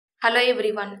Hello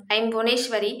everyone, I am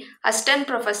Bhuvaneshwari, Assistant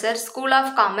Professor, School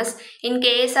of Commerce in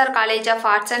KSR College of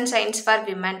Arts and Science for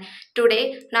Women.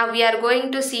 Today, we are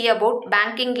going to see about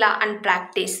Banking Law and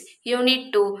Practice,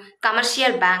 Unit 2,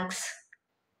 Commercial Banks.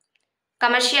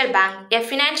 Commercial bank, a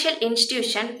financial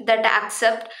institution that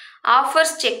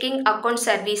offers checking account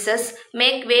services,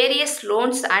 make various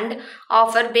loans and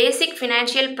offer basic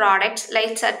financial products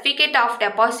like certificate of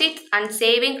deposit and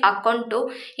saving account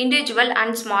to individual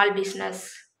and small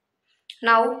business.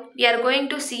 Now we are going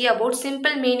to see about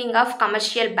simple meaning of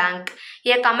commercial bank.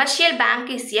 A commercial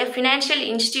bank is a financial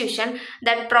institution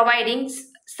that providing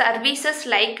services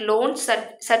like loans,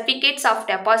 certificates of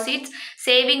deposits,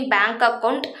 saving bank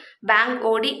account, bank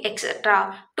OD,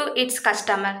 etc. to its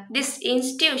customer. This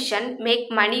institution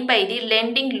make money by the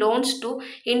lending loans to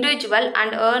individual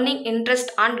and earning interest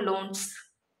on loans.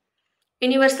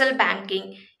 Universal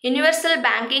banking. Universal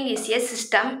banking is a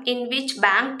system in which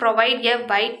banks provide a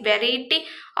wide variety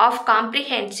of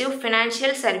comprehensive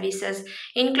financial services,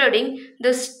 including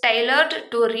those tailored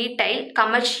to retail,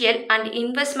 commercial, and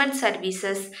investment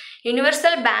services.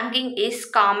 Universal banking is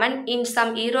common in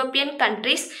some European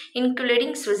countries,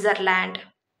 including Switzerland.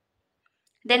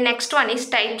 The next one is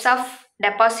types of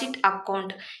deposit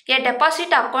account. A deposit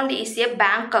account is a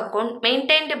bank account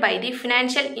maintained by the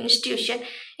financial institution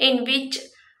in which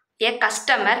a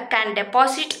customer can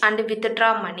deposit and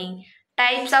withdraw money.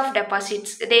 Types of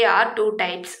deposits. There are two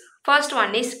types. First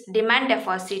one is demand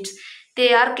deposits.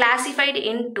 They are classified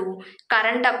into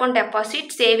current account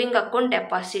deposits, saving account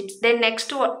deposits. Then next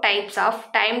two types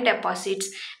of time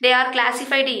deposits. They are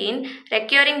classified in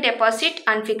recurring deposit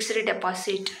and fixed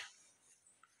deposit.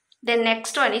 The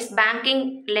next one is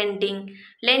banking lending.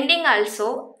 Lending,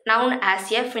 also known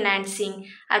as a financing,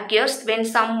 occurs when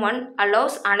someone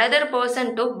allows another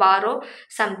person to borrow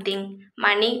something.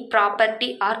 Money,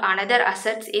 property or another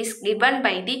assets is given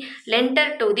by the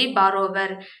lender to the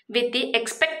borrower with the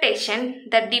expectation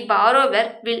that the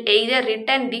borrower will either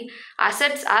return the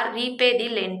assets or repay the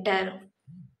lender.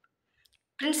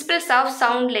 Principles of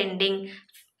sound lending.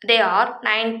 They are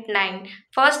 9.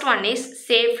 First one is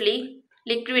safely,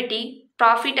 liquidity,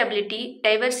 profitability,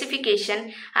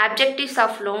 diversification, objectives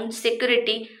of loan,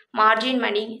 security, margin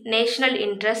money, national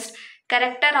interest,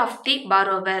 character of the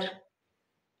borrower.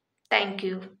 Thank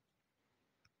you.